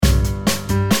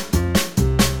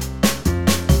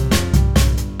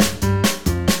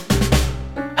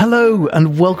Hello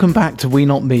and welcome back to We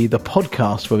Not Me, the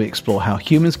podcast where we explore how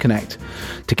humans connect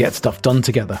to get stuff done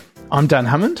together. I'm Dan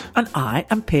Hammond. And I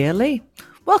am Pia Lee.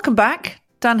 Welcome back,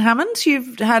 Dan Hammond.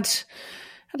 You've had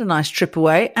a nice trip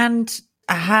away and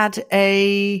had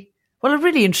a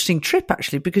really interesting trip,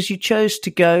 actually, because you chose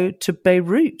to go to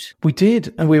Beirut. We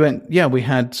did. And we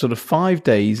had sort of 5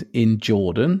 days in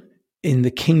Jordan, in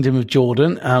the Kingdom of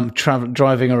Jordan,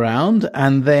 driving around.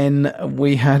 And then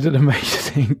we had an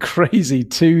amazing, crazy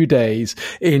 2 days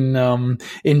in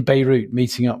Beirut,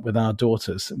 meeting up with our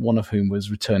daughters, one of whom was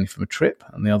returning from a trip,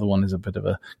 and the other one is a bit of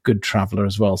a good traveler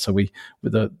as well. So we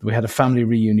had a family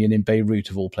reunion in Beirut,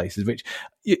 of all places, which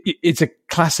it's a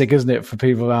classic, isn't it, for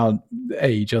people of our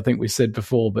age? I think we said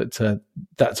before, but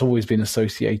that's always been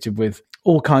associated with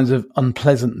all kinds of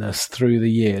unpleasantness through the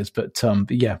years. But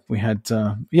yeah, we had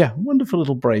wonderful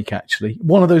little break, actually.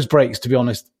 One of those breaks, to be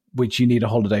honest, which you need a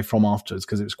holiday from afterwards,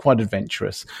 because it was quite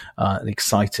adventurous and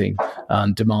exciting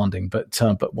and demanding, but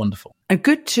wonderful. And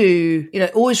good to,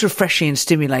 always refreshing and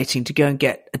stimulating to go and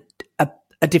get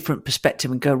a different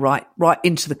perspective and go right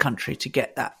into the country to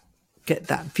get that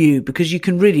view, because you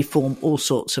can really form all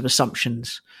sorts of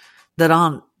assumptions that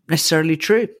aren't necessarily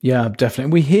true. Yeah,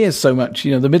 definitely. We hear so much,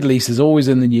 the Middle East is always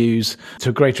in the news.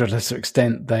 To a greater or lesser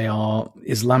extent, they are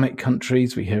Islamic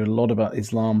countries. We hear a lot about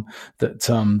Islam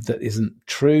that isn't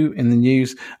true in the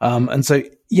news. And so,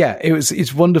 yeah,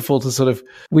 it's wonderful to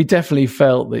we definitely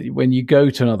felt that when you go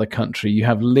to another country, you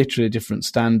have literally a different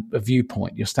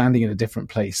viewpoint. You're standing in a different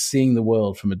place, seeing the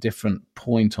world from a different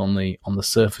point on the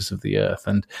surface of the earth.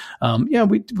 And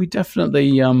we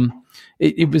definitely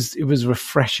it was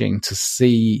refreshing to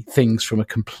see things from a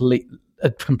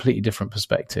completely different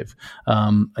perspective.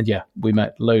 And yeah, we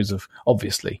met loads of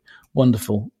obviously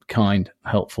wonderful, kind,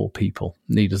 helpful people,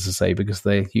 needless to say, because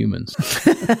they're humans.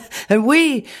 And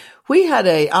we had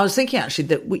I was thinking actually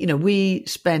that we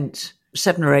spent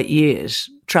 7 or 8 years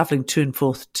traveling to and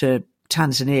forth to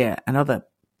Tanzania and other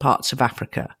parts of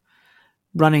Africa,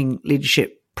 running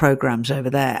leadership programs over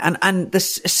there. And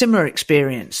this similar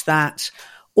experience that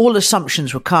all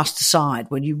assumptions were cast aside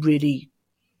when you really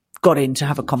got in to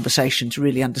have a conversation to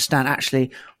really understand actually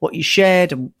what you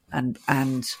shared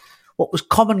and what was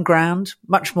common ground,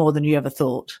 much more than you ever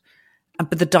thought.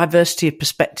 But the diversity of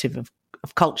perspective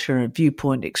of culture and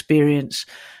viewpoint, experience,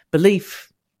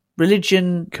 belief,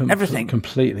 religion, everything.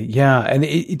 Completely. Yeah. And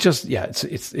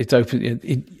it's open.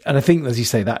 And I think, as you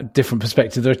say, that different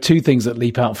perspective, there are two things that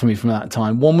leap out for me from that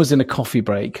time. One was in a coffee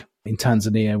break in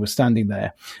Tanzania. We're standing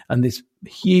there and this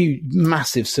huge,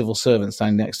 massive civil servant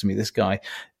standing next to me, this guy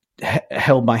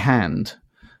held my hand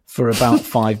for about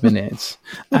 5 minutes.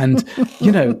 And,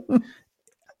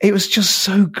 it was just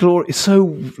so glorious,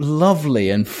 so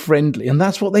lovely and friendly. And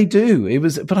that's what they do.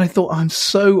 But I thought, I'm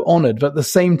so honored. But at the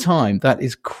same time, that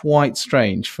is quite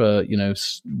strange for,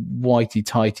 whitey,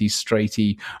 tighty,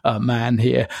 straighty man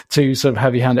here to sort of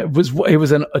have your hand. It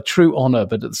was a true honor,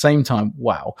 but at the same time,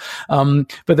 wow. But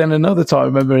then another time, I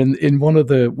remember in one of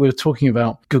we were talking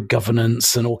about good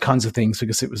governance and all kinds of things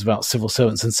because it was about civil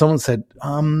servants. And someone said,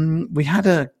 we had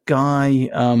a guy,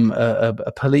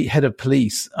 head of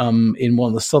police, in one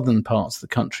of the southern parts of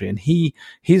the country, and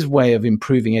his way of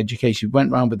improving education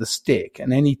went around with a stick,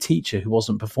 and any teacher who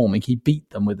wasn't performing, he beat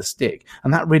them with a stick,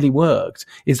 and that really worked.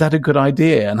 Is that a good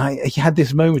idea? And he had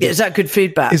this moment. Is that good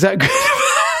feedback? Is that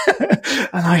good?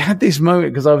 And I had this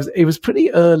moment because it was pretty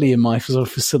early in my sort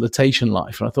of facilitation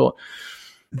life, and I thought,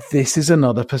 this is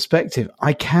another perspective.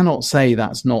 I cannot say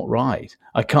that's not right.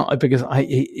 I can't, because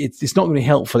it's not going to be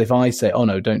helpful if I say, oh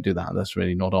no, don't do that. That's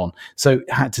really not on. So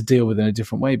I had to deal with it in a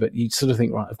different way, but you sort of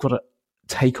think, right, I've got to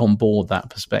take on board that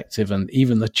perspective. And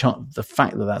even the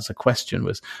fact that that's a question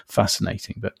was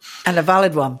fascinating, and a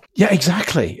valid one. Yeah,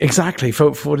 exactly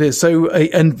for what it is. So,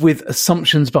 and with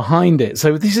assumptions behind it.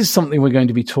 So this is something we're going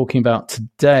to be talking about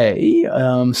today,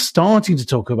 starting to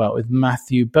talk about with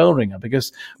Matthew Bellringer,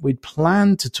 because we'd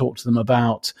planned to talk to them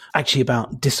about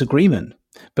disagreement.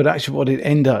 But actually what it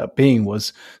ended up being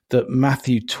was that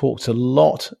Matthew talked a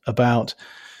lot about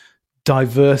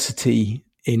diversity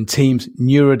in teams,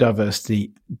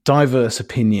 neurodiversity, diverse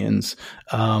opinions,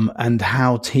 and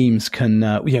how teams can,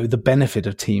 the benefit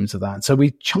of teams of that. So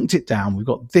we chunked it down. We've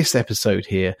got this episode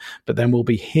here, but then we'll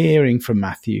be hearing from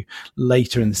Matthew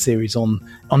later in the series on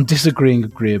disagreeing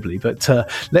agreeably. But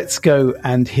let's go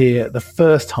and hear the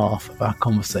first half of our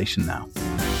conversation now.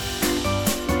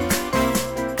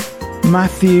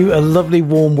 Matthew, a lovely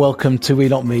warm welcome to We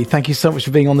Not Me. Thank you so much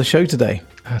for being on the show today.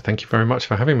 Thank you very much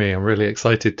for having me. I'm really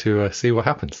excited to see what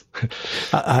happens.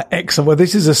 Excellent. Well,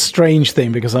 this is a strange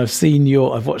thing because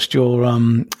I've watched your,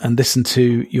 and listened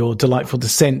to your Delightful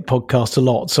Descent podcast a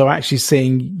lot. So actually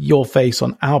seeing your face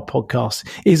on our podcast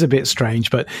is a bit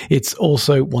strange, but it's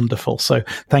also wonderful. So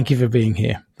thank you for being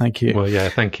here. Thank you. Well, yeah,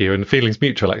 thank you. And feelings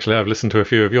mutual, actually. I've listened to a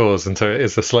few of yours, and so it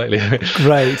is a slightly...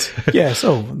 Great. Yes.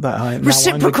 Oh,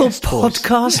 reciprocal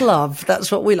podcast love.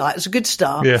 That's what we like. It's a good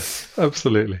start. Yes,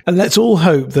 absolutely. And let's all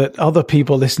hope that other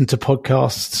people listen to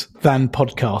podcasts than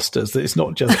podcasters, that it's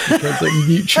not just because a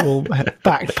mutual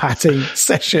back-patting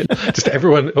session. Just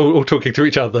everyone all talking to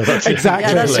each other. That's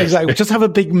exactly. Yeah, exactly. Just have a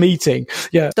big meeting.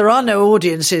 Yeah. There are no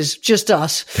audiences, just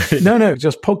us. No,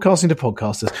 just podcasting to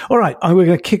podcasters. All right. We're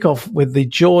going to kick off with the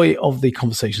joy of the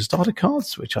conversation starter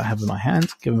cards, which I have in my hand.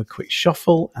 Give them a quick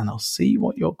shuffle and I'll see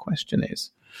what your question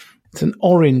is. It's an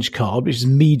orange card, which is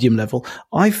medium level.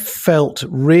 I felt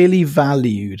really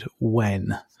valued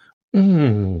when...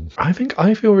 I think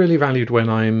I feel really valued when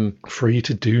I'm free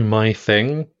to do my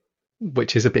thing,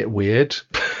 which is a bit weird,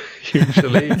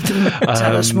 usually.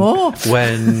 Tell us more.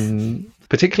 When,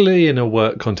 particularly in a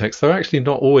work context, though actually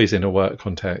not always in a work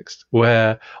context,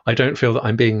 where I don't feel that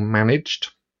I'm being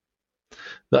managed,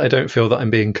 that I don't feel that I'm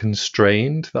being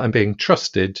constrained, that I'm being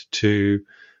trusted to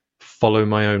follow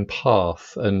my own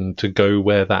path and to go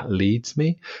where that leads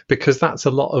me, because that's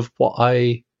a lot of what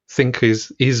I think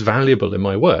is valuable in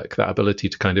my work, that ability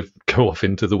to kind of go off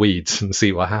into the weeds and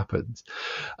see what happens.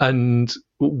 And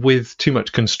with too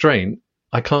much constraint,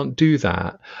 I can't do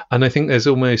that. And I think it's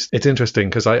interesting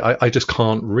because I just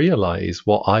can't realize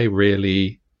what I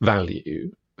really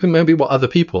value. Maybe what other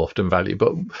people often value,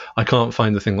 but I can't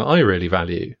find the thing that I really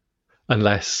value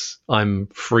unless I'm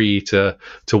free to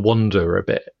wander a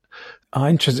bit.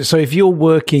 Interesting. So if you're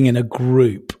working in a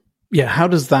group, how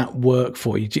does that work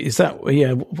for you? Is that,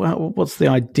 what's the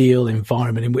ideal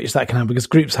environment in which that can happen? Because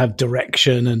groups have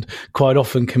direction and quite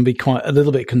often can be quite a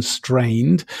little bit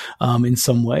constrained in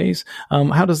some ways.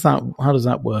 How does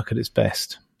that work at its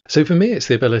best? So for me, it's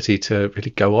the ability to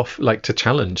really go off, like to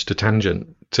challenge, to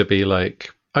tangent, to be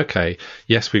like, okay,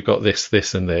 yes, we've got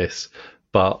this, and this,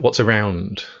 but what's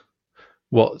around?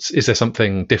 Is there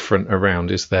something different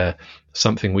around? Is there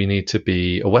something we need to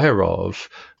be aware of?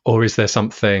 Or is there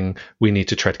something we need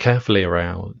to tread carefully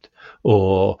around?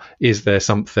 Or is there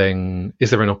an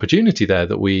opportunity there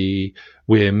that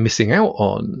we're missing out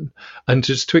on? And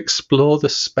just to explore the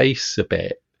space a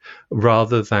bit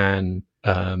rather than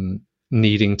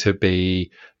needing to be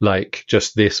like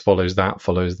just this follows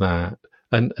that.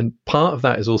 And part of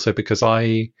that is also because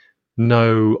I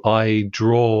know I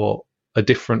draw a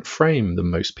different frame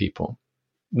than most people.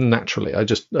 Naturally,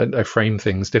 I frame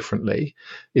things differently.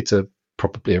 It's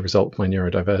probably a result of my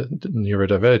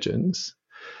neurodivergence.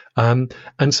 And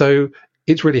so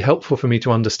it's really helpful for me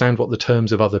to understand what the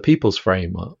terms of other people's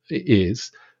frame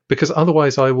is, because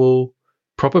otherwise I will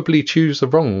probably choose the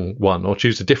wrong one or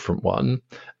choose a different one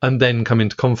and then come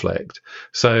into conflict.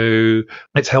 So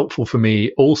it's helpful for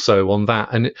me also on that.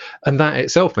 And that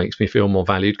itself makes me feel more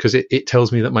valued because it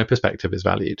tells me that my perspective is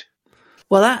valued.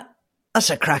 Well, that's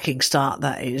a cracking start,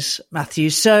 that is, Matthew.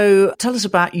 So tell us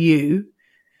about you,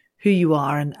 who you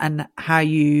are, and how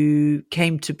you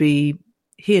came to be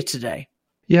here today.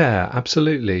 Yeah,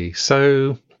 absolutely.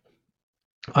 So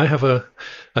I have a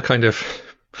kind of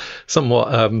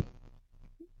somewhat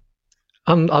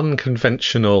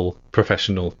unconventional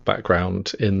professional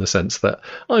background, in the sense that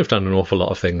I've done an awful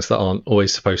lot of things that aren't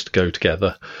always supposed to go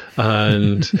together,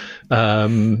 and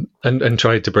and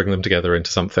tried to bring them together into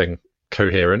something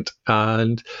coherent.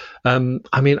 And I'm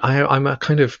a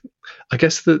kind of, I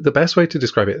guess the best way to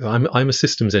describe it, I'm a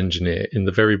systems engineer in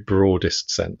the very broadest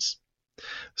sense.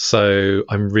 So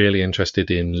I'm really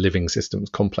interested in living systems,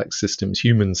 complex systems,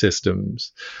 human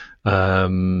systems,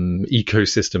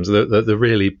 ecosystems, the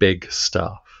really big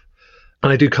stuff.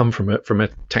 And I do come from a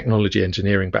technology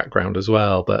engineering background as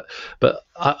well, but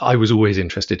I was always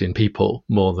interested in people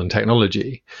more than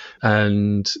technology.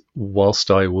 And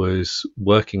whilst I was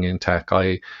working in tech,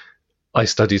 I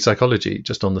studied psychology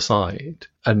just on the side,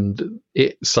 and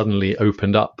it suddenly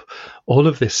opened up all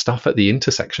of this stuff at the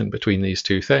intersection between these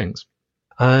two things.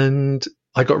 And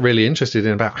I got really interested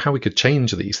in about how we could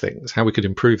change these things, how we could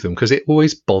improve them, because it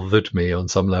always bothered me on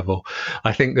some level.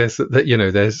 I think there's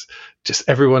just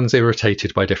everyone's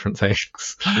irritated by different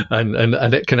things,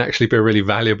 and it can actually be a really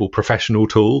valuable professional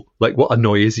tool. Like, what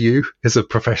annoys you is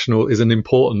an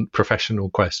important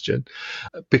professional question,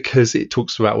 because it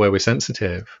talks about where we're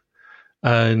sensitive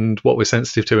and what we're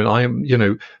sensitive to.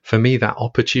 And for me, that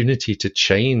opportunity to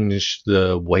change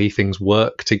the way things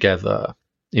work together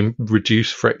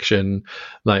reduce friction,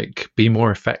 like be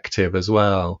more effective as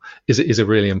well, is a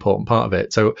really important part of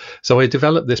it. So I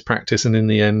developed this practice, and in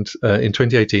the end, in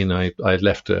 2018, I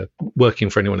left working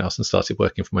for anyone else and started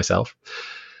working for myself.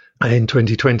 In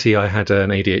 2020, I had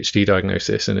an ADHD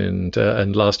diagnosis,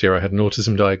 and last year I had an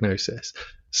autism diagnosis.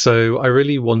 So I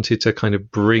really wanted to kind of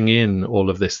bring in all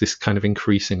of this kind of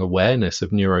increasing awareness of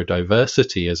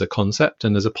neurodiversity as a concept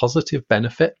and as a positive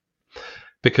benefit,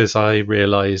 because I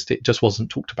realized it just wasn't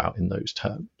talked about in those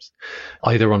terms,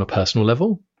 either on a personal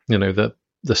level, the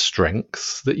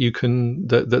strengths that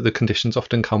the conditions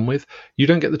often come with. You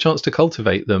don't get the chance to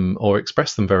cultivate them or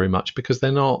express them very much because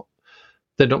they're not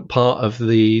part of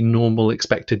the normal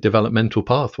expected developmental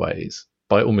pathways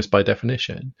almost by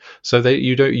definition. So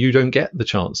you don't get the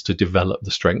chance to develop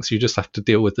the strengths. You just have to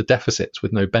deal with the deficits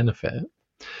with no benefit.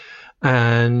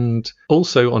 And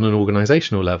also on an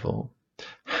organizational level,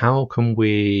 how can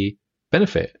we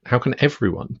benefit? How can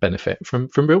everyone benefit from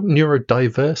real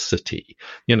neurodiversity?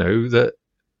 That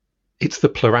it's the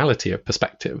plurality of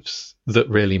perspectives that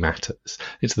really matters.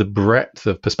 It's the breadth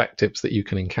of perspectives that you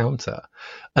can encounter.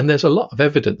 And there's a lot of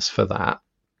evidence for that.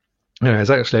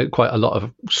 There's actually quite a lot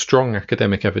of strong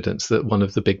academic evidence that one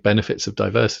of the big benefits of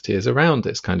diversity is around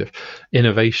this kind of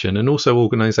innovation and also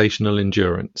organizational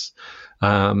endurance.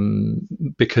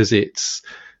 Because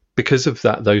of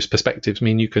that, those perspectives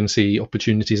mean you can see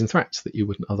opportunities and threats that you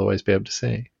wouldn't otherwise be able to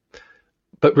see.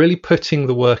 But really putting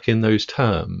the work in those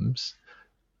terms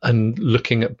and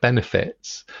looking at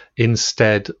benefits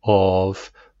instead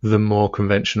of the more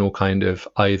conventional kind of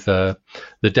either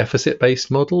the deficit-based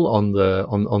model on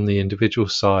the individual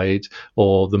side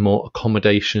or the more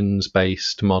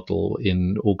accommodations-based model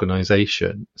in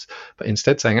organizations, but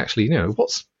instead saying, actually,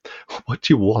 what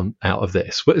do you want out of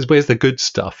this? Where's the good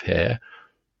stuff here?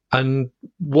 And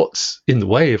what's in the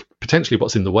way of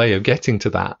getting to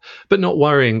that, but not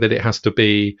worrying that it has to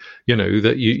be,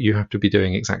 that you have to be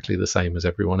doing exactly the same as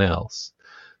everyone else.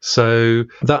 So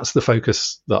that's the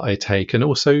focus that I take. And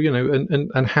also,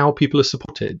 and how people are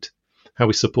supported, how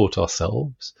we support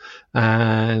ourselves,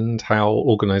 and how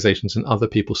organizations and other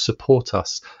people support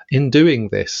us in doing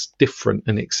this different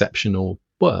and exceptional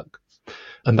work.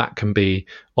 And that can be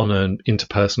on an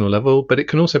interpersonal level, but it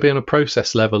can also be on a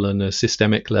process level and a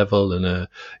systemic level. And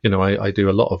I do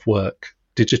a lot of work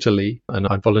digitally, and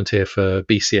I volunteer for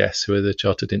BCS, who are the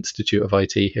Chartered Institute of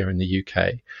IT here in the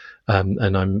UK.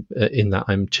 And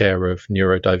I'm chair of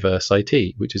Neurodiverse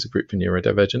IT, which is a group for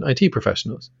neurodivergent IT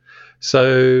professionals.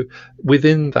 So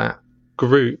within that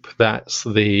group, that's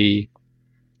the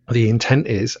intent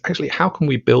is actually, how can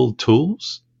we build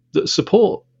tools that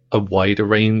support a wider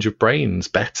range of brains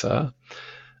better?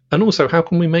 And also, how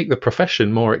can we make the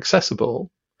profession more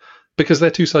accessible? Because they're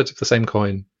two sides of the same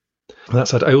coin. That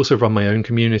said, I also run my own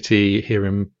community here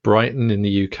in Brighton in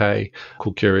the UK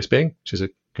called Curious Being, which is a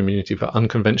community for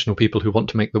unconventional people who want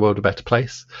to make the world a better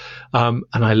place. And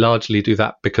I largely do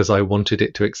that because I wanted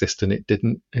it to exist and it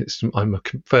didn't.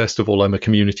 First of all, I'm a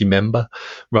community member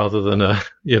rather than a,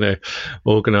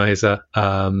 organizer,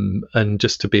 and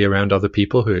just to be around other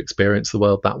people who experience the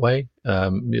world that way,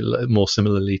 more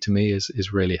similarly to me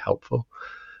is really helpful.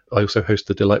 I also host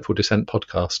the Delightful Dissent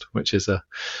podcast, which is a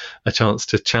chance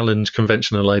to challenge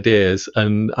conventional ideas.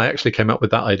 And I actually came up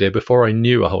with that idea before I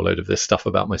knew a whole load of this stuff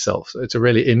about myself. So it's a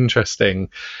really interesting,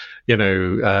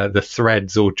 the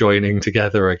threads all joining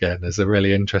together again is a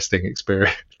really interesting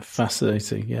experience.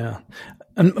 Fascinating, yeah.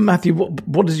 And Matthew,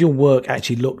 what does your work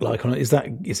actually look like? Is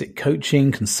it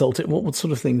coaching, consulting? What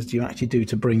sort of things do you actually do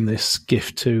to bring this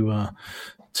gift to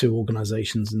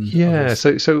organizations? And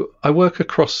so I work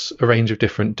across a range of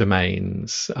different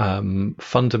domains.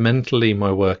 Fundamentally,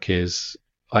 my work is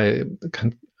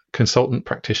consultant,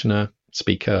 practitioner,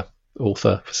 speaker,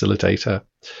 author, facilitator,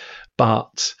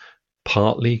 but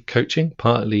partly coaching,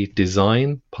 partly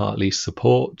design, partly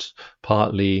support,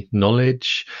 partly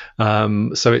knowledge.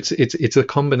 So it's a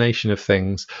combination of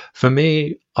things. For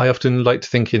me, I often like to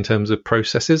think in terms of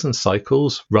processes and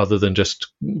cycles rather than just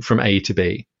from A to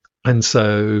B. And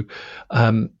so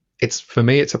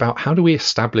it's about how do we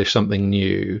establish something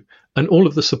new and all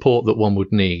of the support that one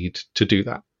would need to do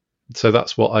that. So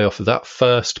that's what I offer, that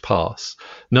first pass.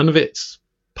 None of it's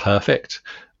perfect.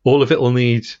 All of it will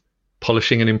need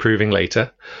polishing and improving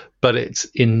later, but it's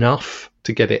enough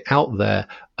to get it out there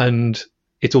and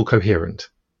it's all coherent.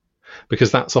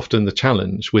 Because that's often the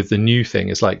challenge with the new thing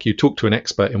is like you talk to an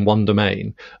expert in one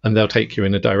domain and they'll take you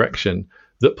in a direction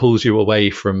that pulls you away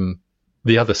from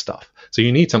the other stuff. So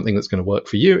you need something that's going to work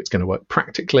for you. It's going to work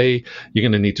practically. You're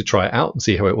going to need to try it out and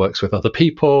see how it works with other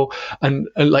people. And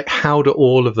like, how do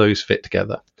all of those fit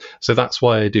together? So that's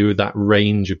why I do that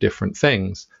range of different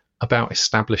things. about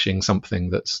establishing something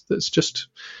that's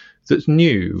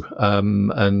new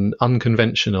and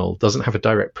unconventional, doesn't have a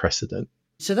direct precedent.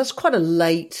 So that's quite a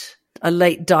late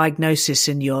diagnosis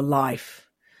in your life.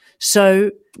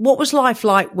 So what was life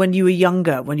like when you were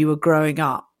younger, when you were growing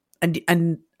up?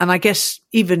 And I guess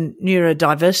even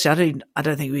neurodiversity, I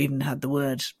don't think we even had the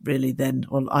word really then,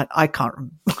 or I can't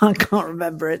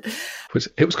remember it.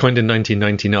 It was coined in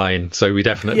 1999, so we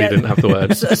definitely didn't have the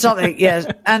word. Something, yes.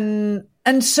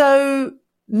 And so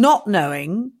not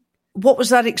knowing, what was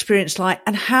that experience like,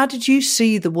 and how did you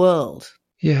see the world?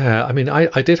 Yeah, I mean,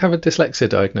 I did have a dyslexia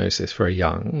diagnosis very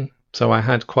young. So I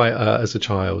had quite as a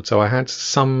child. So I had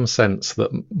some sense that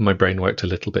my brain worked a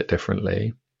little bit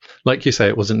differently. Like you say,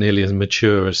 it wasn't nearly as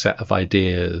mature a set of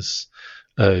ideas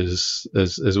as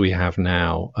we have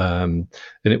now. And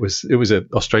it was an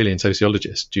Australian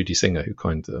sociologist, Judy Singer, who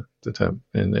coined the term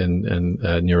in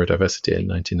neurodiversity in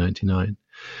 1999.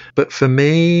 But for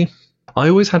me, I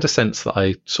always had a sense that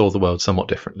I saw the world somewhat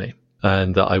differently,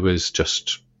 and that I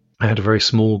had a very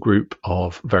small group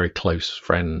of very close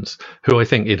friends who, I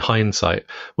think in hindsight,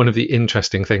 one of the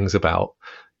interesting things about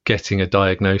getting a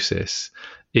diagnosis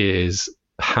is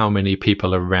how many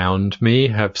people around me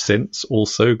have since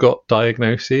also got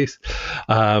diagnoses.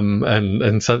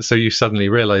 And so you suddenly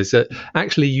realize that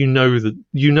actually you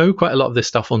know quite a lot of this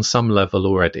stuff on some level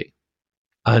already.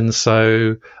 And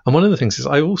one of the things is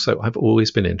I've always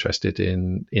been interested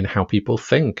in how people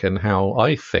think and how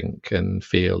I think and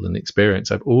feel and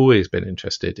experience. I've always been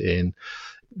interested in,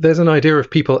 there's an idea of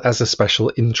people as a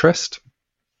special interest.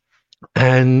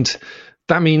 And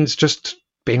that means just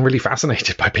being really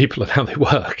fascinated by people and how they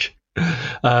work.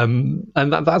 And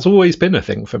that's always been a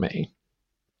thing for me.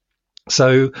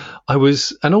 So I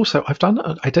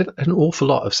did an awful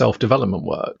lot of self-development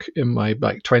work in my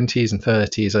 20s and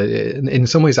 30s. In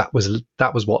some ways that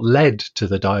was what led to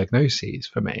the diagnoses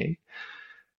for me.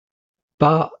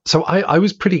 But so I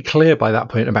was pretty clear by that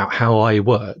point about how I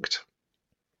worked.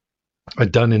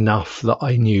 I'd done enough that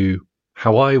I knew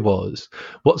how I was.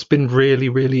 What's been really,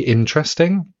 really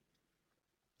interesting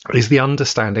is the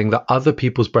understanding that other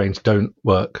people's brains don't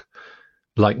work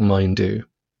like mine do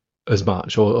as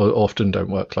much, or often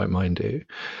don't work like mine do.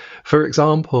 For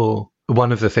example,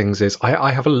 one of the things is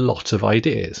I have a lot of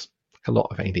ideas, a lot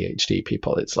of ADHD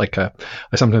people. It's like I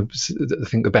sometimes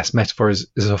think the best metaphor is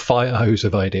a fire hose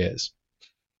of ideas.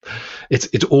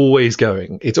 It's always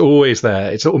going. It's always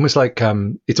there. It's almost like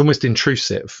it's almost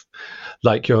intrusive.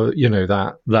 Like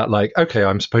that like, okay,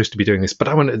 I'm supposed to be doing this, but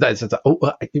I want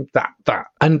that.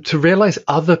 And to realize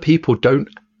other people don't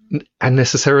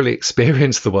necessarily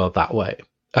experience the world that way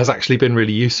has actually been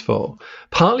really useful.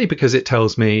 Partly because it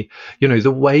tells me, the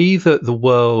way that the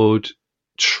world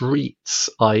treats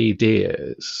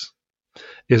ideas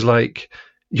is like,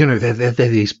 they're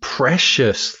these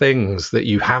precious things that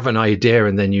you have an idea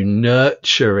and then you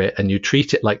nurture it and you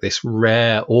treat it like this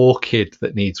rare orchid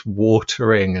that needs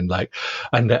watering and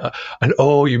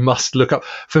you must look up.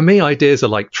 For me, ideas are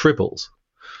like tribbles.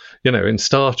 In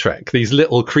Star Trek, these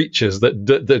little creatures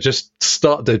that just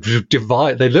start to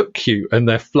divide. They look cute and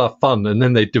they're fun, and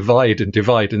then they divide, and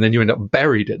then you end up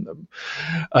buried in them.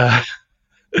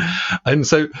 And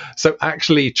so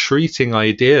actually treating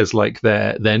ideas like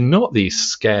they're not these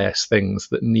scarce things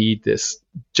that need this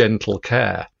gentle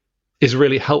care is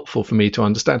really helpful for me to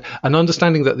understand. And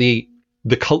understanding that the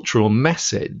cultural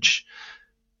message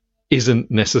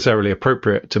isn't necessarily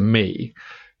appropriate to me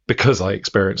because I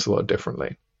experience the world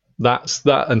differently.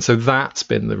 And so that's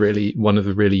been one of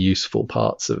the really useful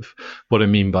parts of what I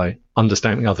mean by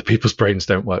understanding other people's brains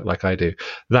don't work like I do.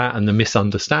 That and the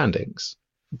misunderstandings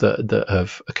that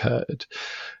have occurred,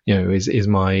 we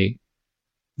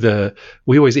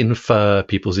always infer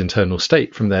people's internal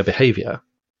state from their behavior,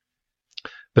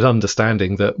 but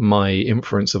understanding that my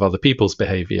inference of other people's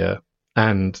behavior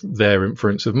and their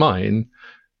inference of mine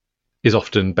is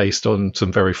often based on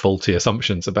some very faulty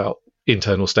assumptions about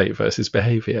internal state versus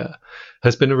behavior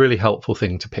has been a really helpful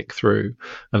thing to pick through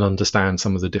and understand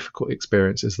some of the difficult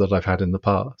experiences that I've had in the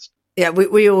past. Yeah,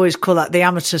 we always call that the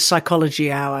amateur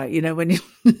psychology hour, when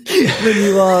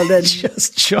you are then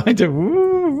just trying to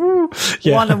woo.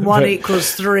 Yeah, 1 and 1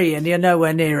 equals 3 and you're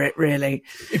nowhere near it really.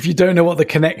 If you don't know what the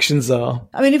connections are.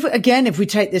 I mean, if we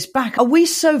take this back, are we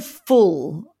so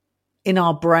full in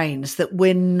our brains that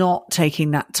we're not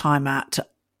taking that time out to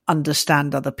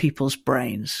understand other people's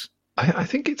brains? I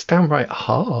think it's downright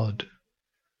hard.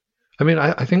 I mean,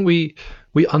 I think we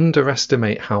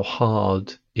underestimate how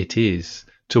hard it is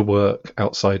to work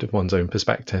outside of one's own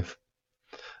perspective.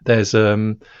 There's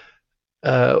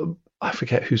I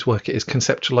forget whose work it is,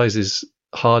 conceptualizes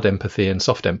hard empathy and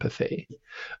soft empathy,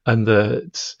 and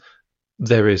that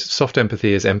there is soft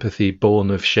empathy is empathy born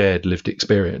of shared lived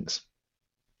experience.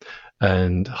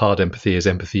 And hard empathy is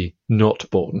empathy not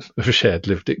born of shared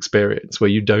lived experience,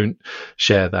 where you don't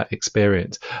share that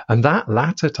experience. And that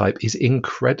latter type is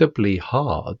incredibly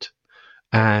hard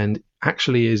and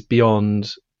actually is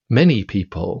beyond many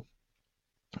people.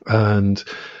 And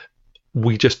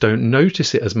we just don't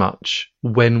notice it as much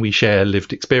when we share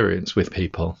lived experience with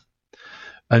people.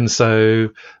 And so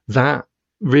that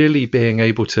really being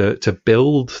able to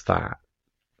build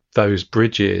those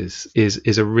bridges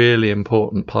is a really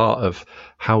important part of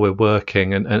how we're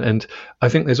working. And I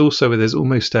think there's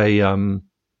almost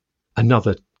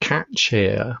another catch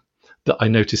here that I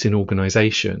notice in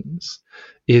organizations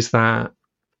is that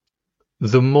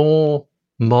the more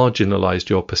marginalized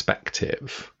your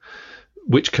perspective,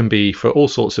 which can be for all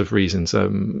sorts of reasons,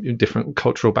 different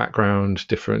cultural background,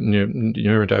 different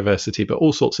neurodiversity, but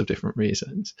all sorts of different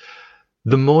reasons,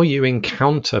 the more you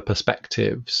encounter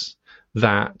perspectives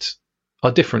that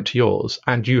are different to yours,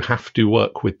 and you have to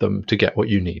work with them to get what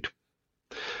you need.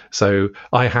 So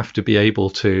I have to be able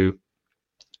to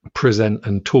present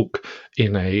and talk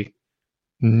in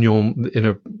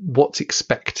what's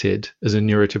expected as a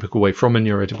neurotypical way from a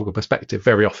neurotypical perspective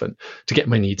very often to get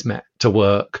my needs met, to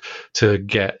work, to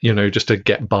get, just to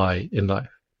get by in life.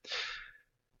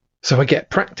 So I get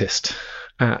practiced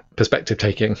at perspective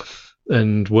taking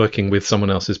and working with someone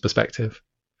else's perspective.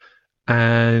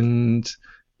 And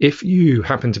if you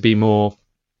happen to be more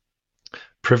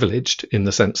privileged in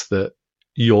the sense that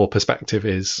your perspective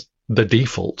is the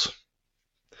default,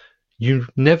 you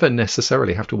never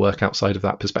necessarily have to work outside of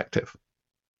that perspective.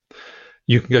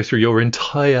 You can go through your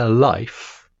entire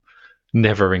life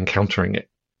never encountering it,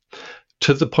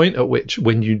 to the point at which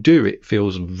when you do, it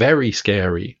feels very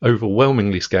scary,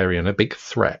 overwhelmingly scary, and a big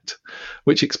threat,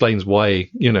 which explains why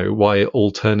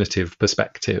alternative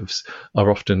perspectives are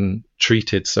often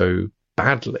treated so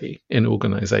badly in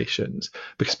organizations,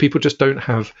 because people just don't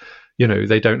have,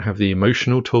 they don't have the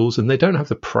emotional tools and they don't have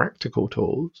the practical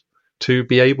tools to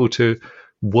be able to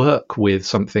work with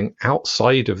something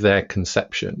outside of their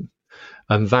conception.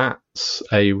 And that's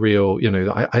a real,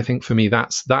 I think for me,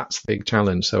 that's the big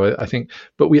challenge. So I think,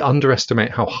 but we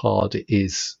underestimate how hard it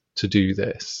is to do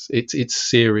this. It's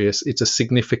serious. It's a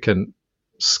significant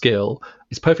skill.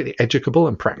 It's perfectly educable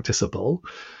and practicable,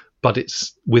 but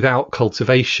it's without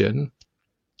cultivation.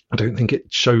 I don't think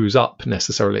it shows up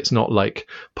necessarily. It's not like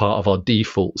part of our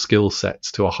default skill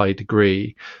sets to a high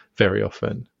degree very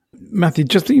often. Matthew,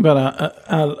 just thinking about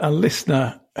a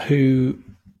listener who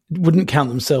wouldn't count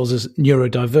themselves as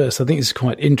neurodiverse. I think it's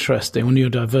quite interesting, or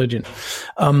neurodivergent.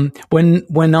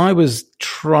 When I was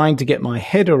trying to get my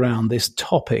head around this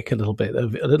topic a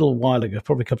little while ago,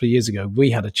 probably a couple of years ago,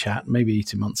 we had a chat, maybe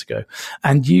 18 months ago,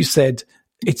 and you said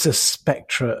it's a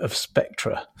spectra of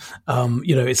spectra.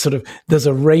 It's sort of, there's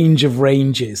a range of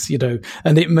ranges,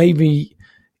 and it made me,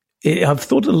 I've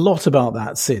thought a lot about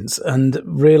that since and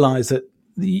realized that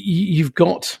you've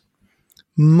got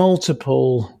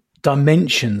multiple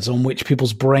dimensions on which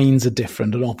people's brains are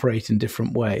different and operate in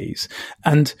different ways.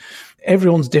 And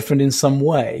everyone's different in some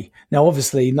way. Now,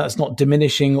 obviously, that's not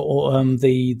diminishing or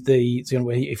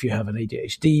if you have an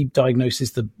ADHD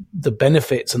diagnosis, the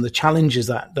benefits and the challenges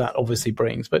that obviously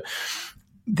brings. But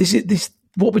this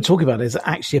what we're talking about is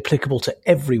actually applicable to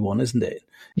everyone, isn't it?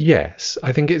 Yes,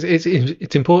 I think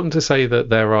it's important to say that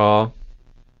there are,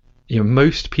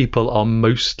 most people are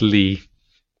mostly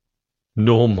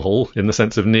normal in the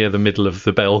sense of near the middle of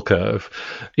the bell curve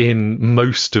in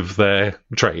most of their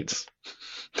traits.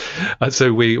 And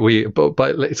so but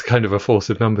it's kind of a force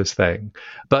of numbers thing.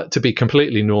 But to be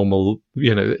completely normal,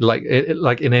 like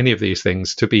in any of these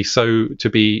things, to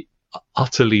be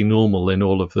utterly normal in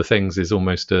all of the things is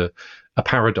almost a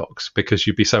paradox, because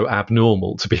you'd be so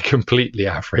abnormal to be completely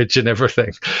average in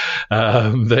everything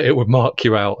that it would mark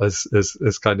you out as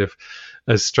kind of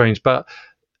as strange. But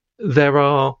there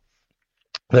are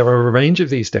a range of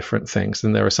these different things,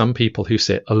 and there are some people who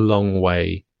sit a long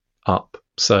way up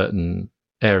certain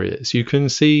areas. You can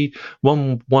see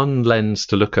one lens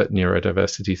to look at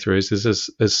neurodiversity through is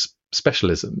as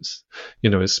specialisms,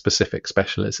 as specific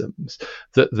specialisms.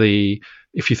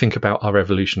 If you think about our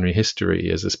evolutionary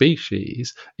history as a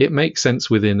species, it makes sense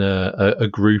within a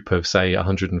group of, say,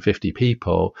 150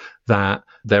 people that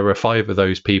there are 5 of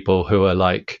those people who are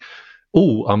like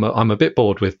oh, I'm a bit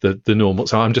bored with the normal,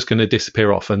 so I'm just going to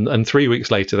disappear off. And 3 weeks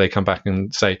later, they come back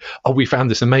and say, oh, we found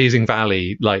this amazing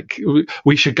valley. Like,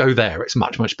 we should go there. It's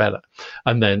much, much better.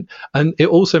 And it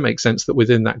also makes sense that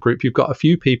within that group, you've got a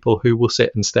few people who will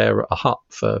sit and stare at a hut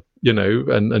for,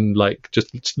 and like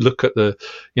just look at the,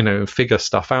 figure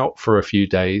stuff out for a few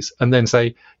days and then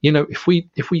say, if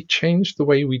we change the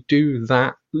way we do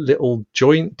that little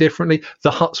joint differently,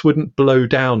 the huts wouldn't blow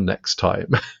down next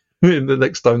time. In the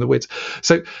next time the winds.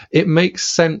 So it makes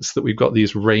sense that we've got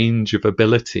these range of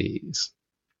abilities.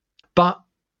 But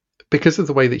because of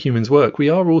the way that humans work, we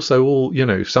are also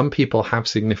all, some people have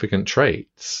significant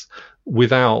traits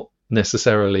without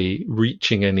necessarily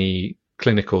reaching any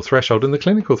clinical threshold. And the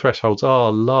clinical thresholds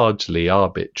are largely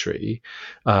arbitrary.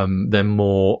 They're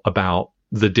more about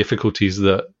the difficulties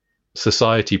that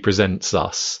society presents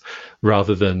us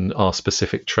rather than our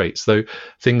specific traits, though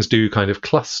things do kind of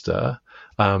cluster.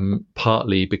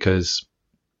 Partly because,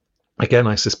 again,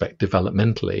 I suspect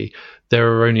developmentally,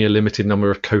 there are only a limited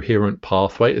number of coherent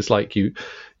pathways. It's like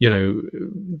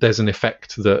there's an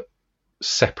effect that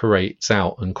separates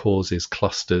out and causes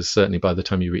clusters, certainly by the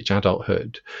time you reach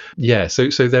adulthood. Yeah, so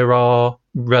there are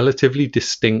relatively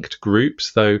distinct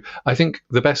groups, though I think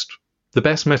the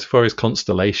best metaphor is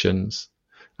constellations.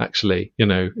 Actually,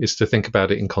 is to think about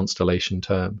it in constellation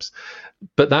terms.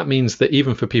 But that means that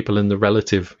even for people in the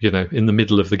relative, in the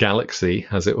middle of the galaxy,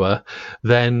 as it were,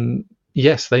 then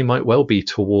yes, they might well be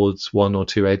towards one or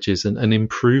two edges, and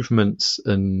improvements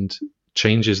and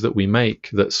changes that we make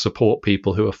that support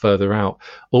people who are further out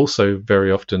also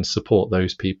very often support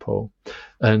those people.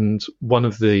 And one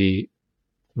of the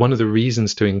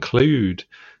reasons to include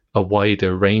a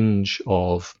wider range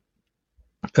of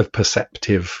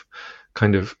perceptive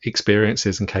kind of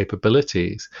experiences and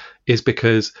capabilities is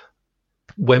because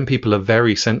when people are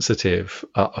very sensitive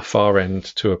at a far end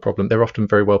to a problem, they're often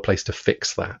very well placed to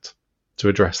fix that, to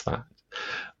address that.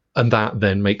 And that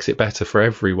then makes it better for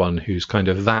everyone who's kind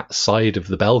of that side of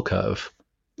the bell curve,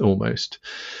 almost.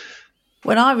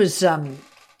 When I was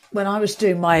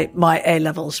doing my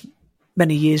A-levels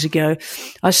many years ago,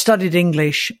 I studied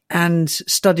English and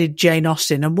studied Jane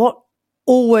Austen. And what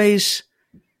always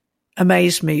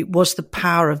amazed me was the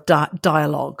power of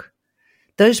dialogue.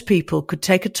 Those people could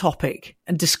take a topic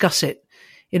and discuss it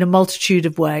in a multitude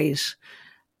of ways.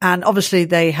 And obviously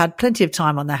they had plenty of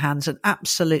time on their hands and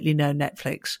absolutely no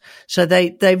Netflix. So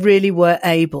they really were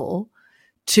able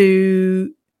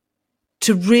to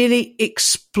really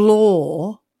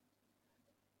explore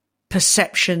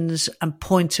perceptions and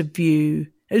point of view.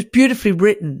 It was beautifully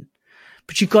written,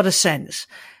 but you got a sense.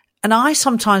 And I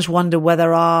sometimes wonder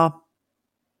whether our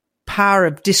power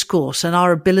of discourse and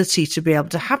our ability to be able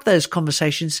to have those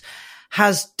conversations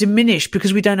has diminished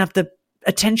because we don't have the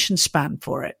attention span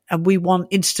for it. And we want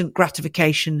instant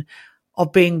gratification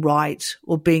of being right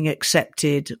or being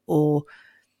accepted or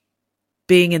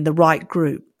being in the right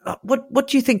group. What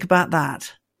do you think about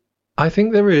that? I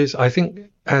think there is. I think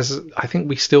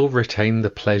we still retain the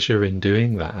pleasure in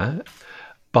doing that.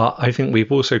 But I think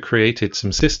we've also created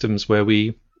some systems where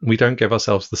we don't give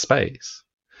ourselves the space.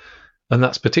 And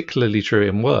that's particularly true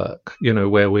in work,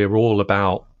 where we're all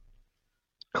about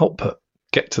output,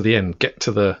 get to the end, get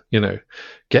to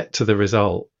the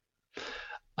result.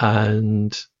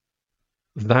 And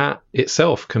that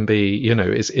itself can be,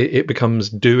 it becomes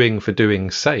doing for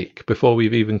doing's sake before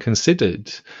we've even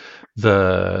considered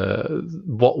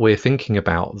what we're thinking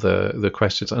about, the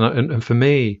questions. And for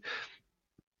me,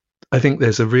 I think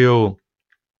there's a real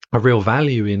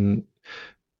value in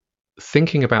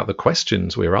thinking about the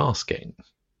questions we're asking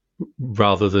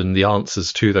rather than the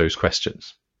answers to those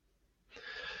questions.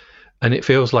 And it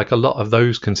feels like a lot of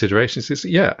those considerations is,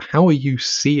 how are you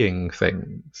seeing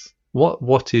things?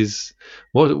 What is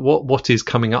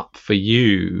coming up for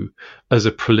you as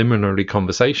a preliminary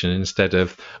conversation instead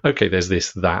of, okay, there's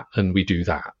this, that, and we do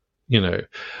that,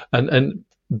 and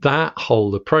that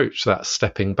whole approach, that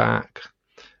stepping back,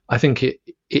 I think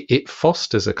it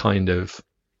fosters a kind of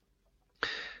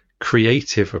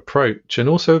creative approach and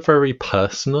also a very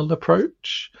personal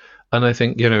approach. And I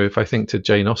think, if I think to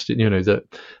Jane Austen, that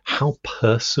how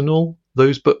personal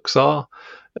those books are.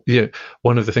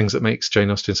 One of the things that makes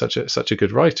Jane Austen such a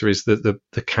good writer is that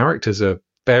the characters are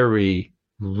very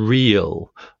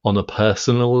real on a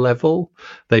personal level.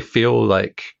 They feel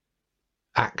like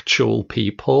actual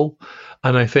people.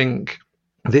 And I think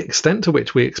the extent to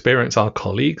which we experience our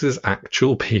colleagues as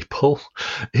actual people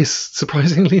is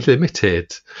surprisingly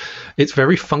limited. It's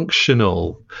very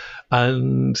functional,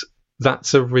 and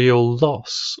that's a real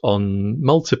loss on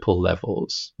multiple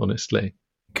levels, honestly.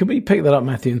 Could we pick that up,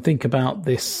 Matthew, and think about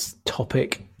this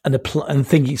topic and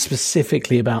thinking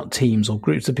specifically about teams or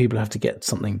groups of people who have to get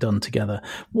something done together.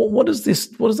 What does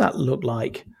that look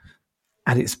like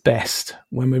at its best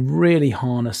when we're really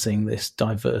harnessing this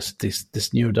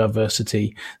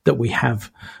neurodiversity that we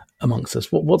have amongst us?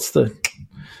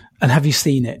 And have you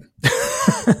seen it?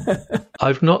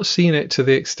 I've not seen it to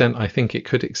the extent I think it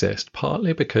could exist,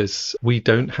 partly because we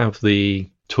don't have the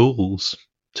tools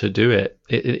to do it.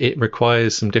 It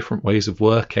requires some different ways of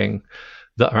working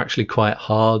that are actually quite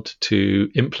hard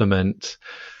to implement,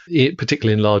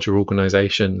 particularly in larger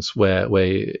organizations where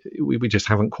we just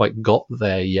haven't quite got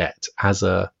there yet at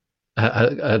a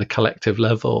collective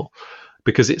level,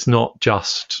 because it's not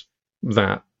just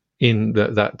that in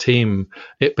that team.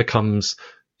 It becomes,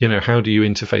 how do you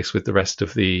interface with the rest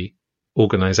of the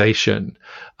organization?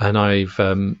 And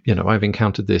I've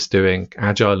encountered this doing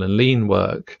agile and lean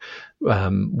work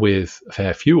with a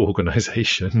fair few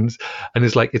organizations, and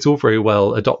it's all very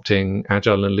well adopting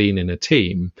agile and lean in a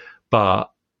team, but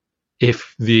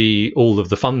if all of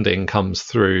the funding comes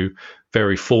through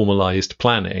very formalized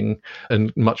planning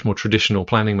and much more traditional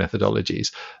planning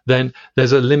methodologies, then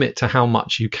there's a limit to how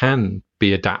much you can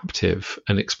be adaptive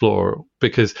and explore,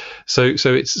 because so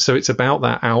it's about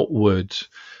that outward.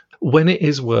 When it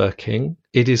is working,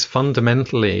 it is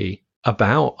fundamentally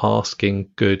about asking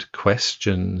good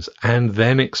questions and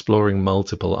then exploring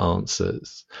multiple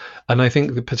answers. And I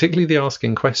think that particularly the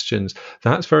asking questions,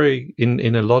 that's very,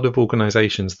 in a lot of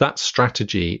organizations, that's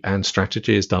strategy, and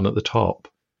strategy is done at the top.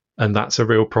 And that's a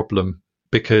real problem,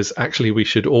 because actually we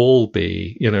should all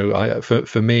be,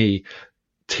 for me,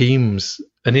 teams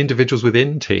and individuals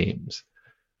within teams,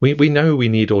 we know we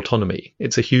need autonomy.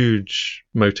 It's a huge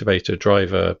motivator,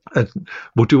 driver, and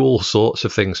we'll do all sorts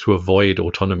of things to avoid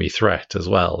autonomy threat as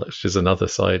well, which is another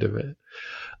side of it.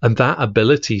 And that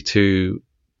ability to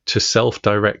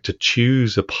self-direct, to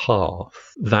choose a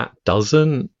path that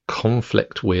doesn't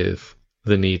conflict with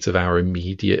the needs of our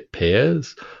immediate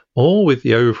peers or with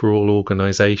the overall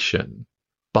organization,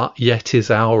 but yet is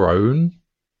our own,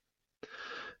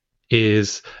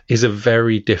 is a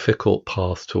very difficult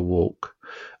path to walk.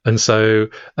 And so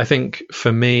I think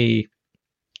for me,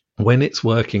 when it's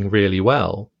working really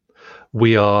well,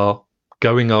 we are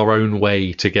going our own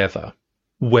way together.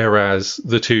 Whereas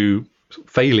the two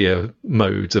failure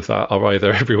modes of that are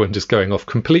either everyone just going off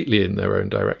completely in their own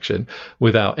direction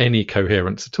without any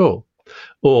coherence at all,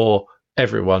 or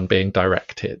everyone being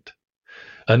directed.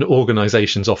 And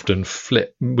organizations often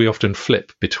flip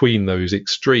between those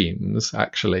extremes,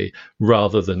 actually,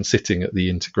 rather than sitting at the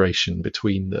integration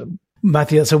between them.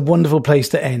 Matthew, that's a wonderful place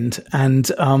to end. And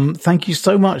thank you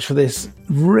so much for this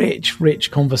rich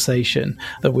conversation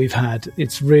that we've had.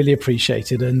 It's really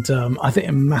appreciated, and I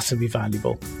think massively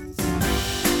valuable.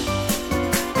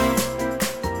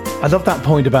 I love that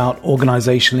point about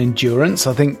organizational endurance.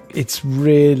 I think it's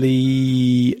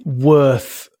really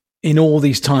worth, in all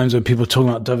these times when people are talking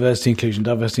about diversity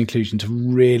inclusion, to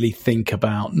really think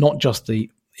about not just the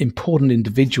important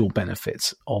individual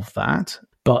benefits of that,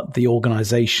 but the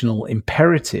organizational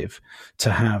imperative to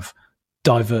have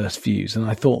diverse views. And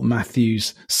I thought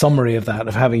Matthew's summary of that,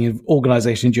 of having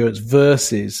organizational endurance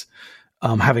versus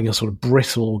having a sort of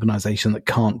brittle organization that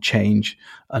can't change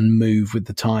and move with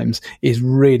the times, is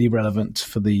really relevant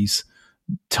for these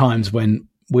times when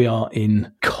we are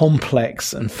in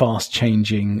complex and fast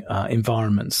changing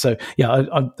environments. So yeah,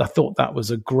 I thought that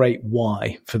was a great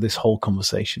why for this whole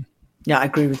conversation. Yeah, I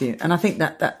agree with you. And I think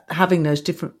that having those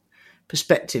different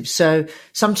perspectives. So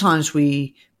sometimes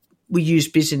we use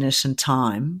busyness and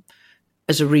time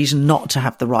as a reason not to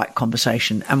have the right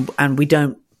conversation, and we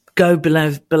don't go below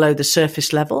the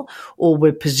surface level, or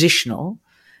we're positional.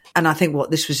 And I think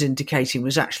what this was indicating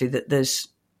was actually that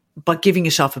by giving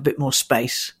yourself a bit more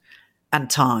space and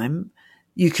time,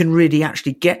 you can really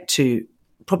actually get to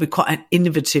probably quite an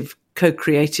innovative,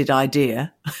 co-created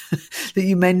idea that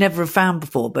you may never have found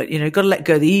before. But, you've got to let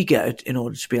go of the ego in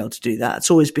order to be able to do that.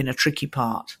 It's always been a tricky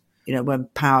part, when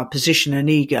power, position and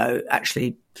ego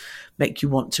actually make you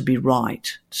want to be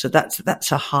right. So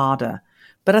that's a harder.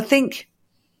 But I think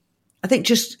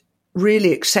just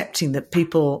really accepting that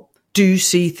people do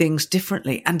see things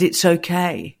differently, and it's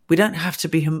okay. We don't have to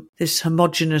be this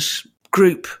homogenous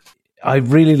group. I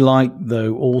really like,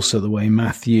 though, also the way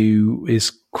Matthew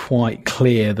is quite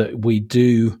clear that we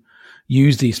do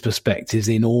use these perspectives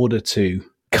in order to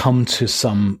come to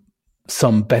some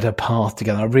better path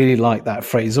together. I really like that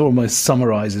phrase. It almost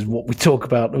summarizes what we talk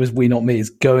about as We Not Me, is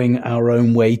going our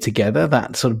own way together.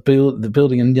 That sort of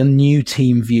building a new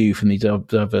team view from the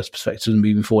diverse perspectives and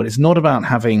moving forward. It's not about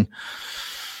having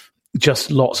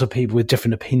just lots of people with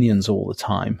different opinions all the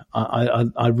time.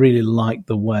 I really like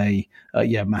the way,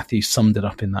 Matthew summed it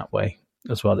up in that way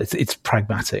as well. It's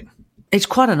pragmatic. It's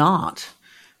quite an art,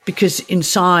 because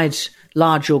inside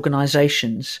large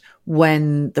organizations,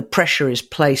 when the pressure is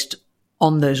placed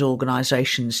on those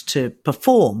organizations to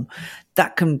perform,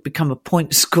 that can become a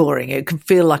point scoring. It can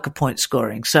feel like a point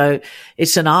scoring. So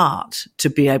it's an art to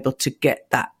be able to get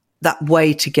that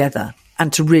way together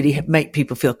and to really make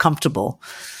people feel comfortable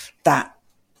that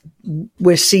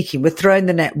we're throwing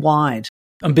the net wide.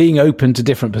 And being open to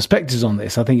different perspectives on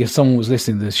this. I think if someone was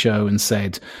listening to this show and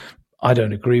said, I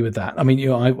don't agree with that. I mean,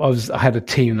 I had a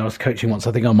team that I was coaching once,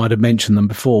 I think I might have mentioned them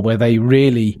before, where they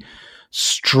really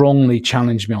strongly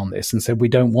challenged me on this and said, we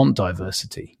don't want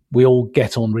diversity. We all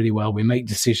get on really well. We make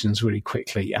decisions really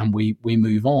quickly and we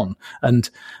move on. And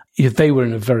if they were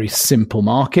in a very simple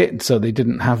market, so they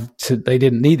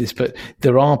didn't need this, but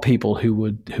there are people who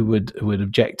would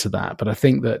object to that. But I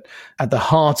think that at the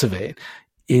heart of it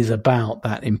is about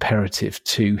that imperative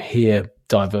to hear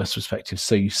diverse perspectives,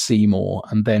 so you see more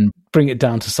and then bring it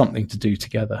down to something to do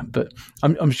together. But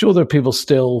I'm sure there are people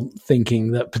still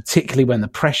thinking that, particularly when the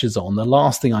pressure's on, the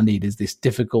last thing I need is this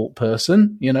difficult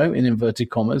person, in inverted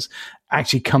commas,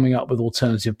 actually coming up with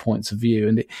alternative points of view.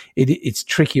 And it's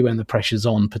tricky when the pressure's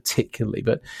on, particularly,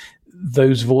 but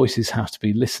those voices have to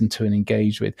be listened to and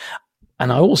engaged with.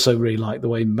 And I also really like the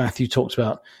way Matthew talks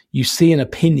about, you see an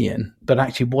opinion, but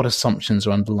actually what assumptions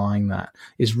are underlying that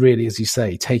is really, as you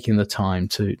say, taking the time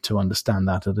to understand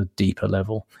that at a deeper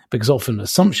level, because often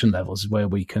assumption levels is where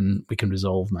we can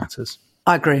resolve matters.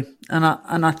 I agree. And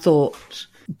I thought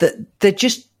that they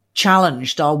just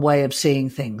challenged our way of seeing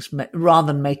things rather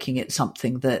than making it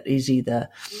something that is either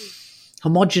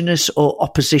homogenous or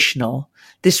oppositional.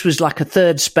 This was like a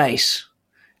third space.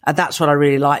 And that's what I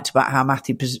really liked about how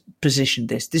Matthew positioned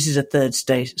this. This is a third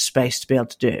space to be able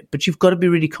to do it, but you've got to be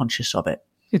really conscious of it.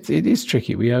 It is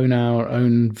tricky. We own our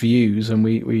own views, and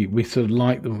we sort of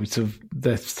like them.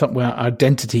 Where our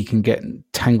identity can get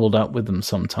tangled up with them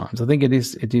sometimes. I think it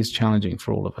is challenging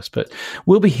for all of us. But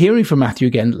we'll be hearing from Matthew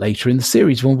again later in the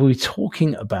series when we'll be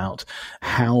talking about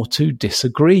how to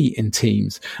disagree in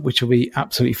teams, which will be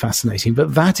absolutely fascinating.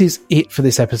 But that is it for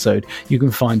this episode. You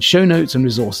can find show notes and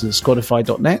resources at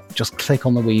squadify.net. Just click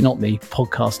on the We Not Me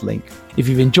podcast link. If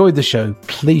you've enjoyed the show,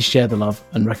 please share the love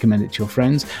and recommend it to your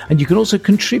friends. And you can also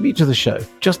contribute to the show.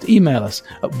 Just email us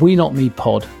at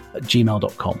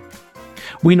wenotmepod@gmail.com.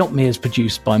 We Not Me is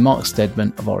produced by Mark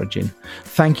Steadman of Origin.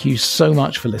 Thank you so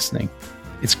much for listening.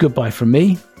 It's goodbye from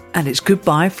me. And it's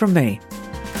goodbye from me.